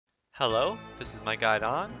Hello, this is my guide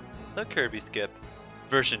on the Kirby Skip.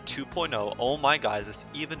 Version 2.0, oh my god, is this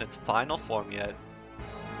even its final form yet?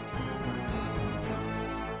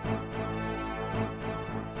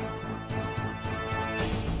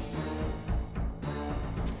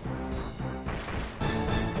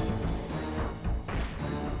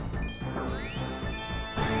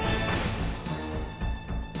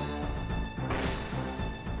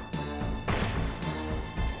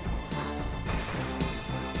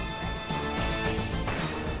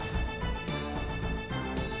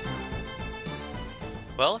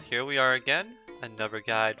 Well, here we are again, another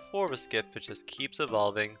guide for the skip that just keeps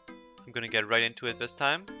evolving. I'm gonna get right into it this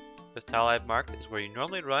time. This tile I've marked is where you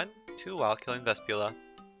normally run to while killing Vespula.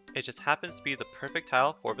 It just happens to be the perfect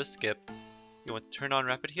tile for the skip. You want to turn on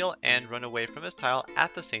Rapid Heal and run away from this tile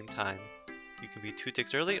at the same time. You can be 2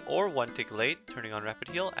 ticks early or 1 tick late turning on Rapid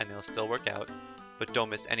Heal and it'll still work out. But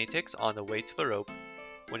don't miss any ticks on the way to the rope.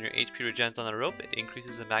 When your HP regens on the rope, it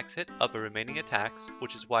increases the max hit of the remaining attacks,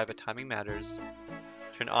 which is why the timing matters.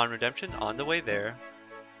 Turn on Redemption on the way there.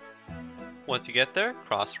 Once you get there,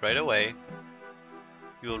 cross right away.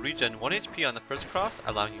 You will regen 1 HP on the first cross,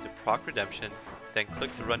 allowing you to proc Redemption. Then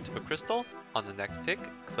click to run to the crystal. On the next tick,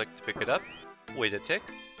 click to pick it up. Wait a tick.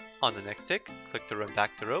 On the next tick, click to run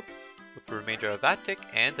back to rope. With the remainder of that tick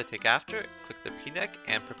and the tick after, click the P-neck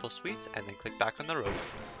and purple sweets and then click back on the rope.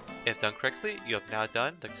 If done correctly, you have now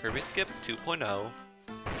done the Kirby Skip 2.0.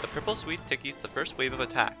 The purple sweet tickies the first wave of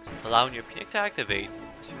attacks, allowing your P-neck to activate,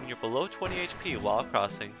 assuming you're below 20 HP while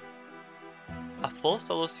crossing. A full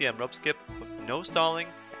solo CM rope skip with no stalling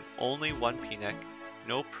and only 1 P-neck.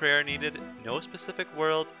 No prayer needed, no specific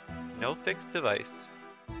world, no fixed device.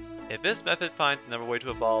 If this method finds another way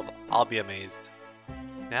to evolve, I'll be amazed.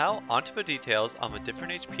 Now, onto the details on the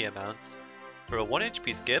different HP amounts. For a 1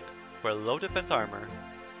 HP skip, wear low defense armor.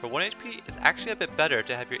 For 1 HP, it's actually a bit better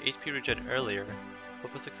to have your HP regen earlier,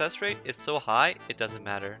 but the success rate is so high it doesn't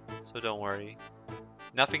matter, so don't worry.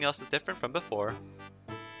 Nothing else is different from before.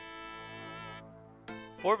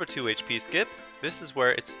 For the 2 HP skip, this is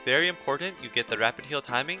where it's very important you get the rapid heal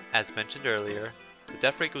timing as mentioned earlier. The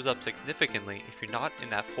death rate goes up significantly if you're not in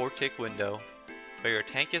that 4 tick window. Wear your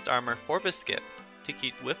tankiest armor for this skip. Tick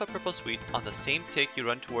eat with a purple sweet on the same tick you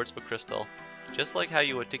run towards the crystal, just like how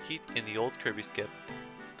you would tick eat in the old Kirby skip.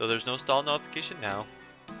 Though there's no stall notification now,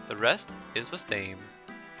 the rest is the same.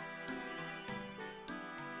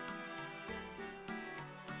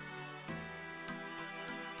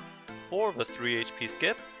 For the 3 HP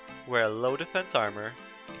skip, wear low defense armor.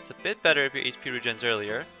 It's a bit better if your HP regens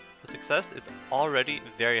earlier, but success is already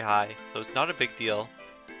very high, so it's not a big deal.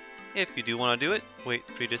 If you do want to do it, wait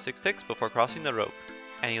 3 to 6 ticks before crossing the rope.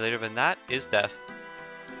 Any later than that is death.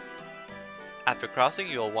 After crossing,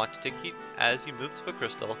 you will want to tick eat as you move to the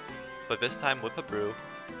crystal, but this time with a brew.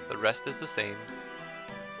 The rest is the same.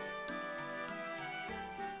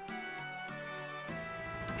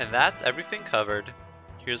 And that's everything covered.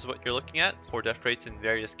 Here's what you're looking at for death rates in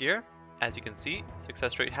various gear. As you can see,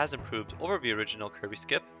 success rate has improved over the original Kirby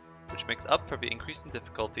Skip, which makes up for the increase in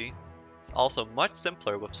difficulty. It's also much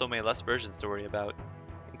simpler with so many less versions to worry about.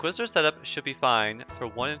 Inquisitor setup should be fine for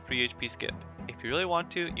 1 and 3 HP skip. If you really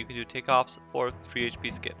want to, you can do takeoffs for 3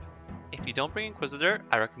 HP skip. If you don't bring Inquisitor,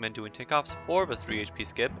 I recommend doing takeoffs for the 3 HP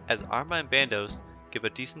skip, as Arma and Bandos give a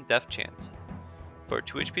decent death chance. For a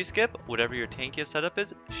 2 HP skip, whatever your tankiest setup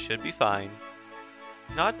is, should be fine.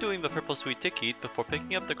 Not doing the purple sweet tick eat before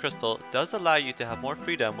picking up the crystal does allow you to have more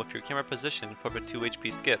freedom with your camera position for the 2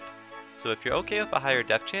 HP skip, so if you're okay with a higher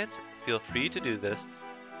death chance, feel free to do this.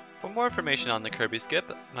 For more information on the Kirby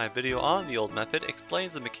Skip, my video on the old method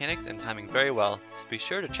explains the mechanics and timing very well, so be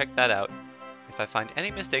sure to check that out. If I find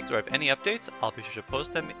any mistakes or have any updates, I'll be sure to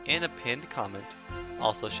post them in a pinned comment.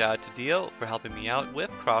 Also shout out to Dio for helping me out with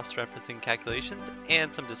cross-referencing calculations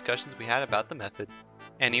and some discussions we had about the method.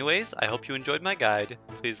 Anyways, I hope you enjoyed my guide.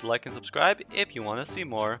 Please like and subscribe if you want to see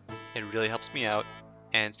more. It really helps me out.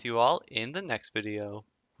 And see you all in the next video,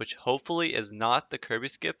 which hopefully is not the Kirby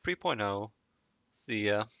Skip 3.0. See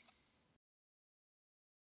ya.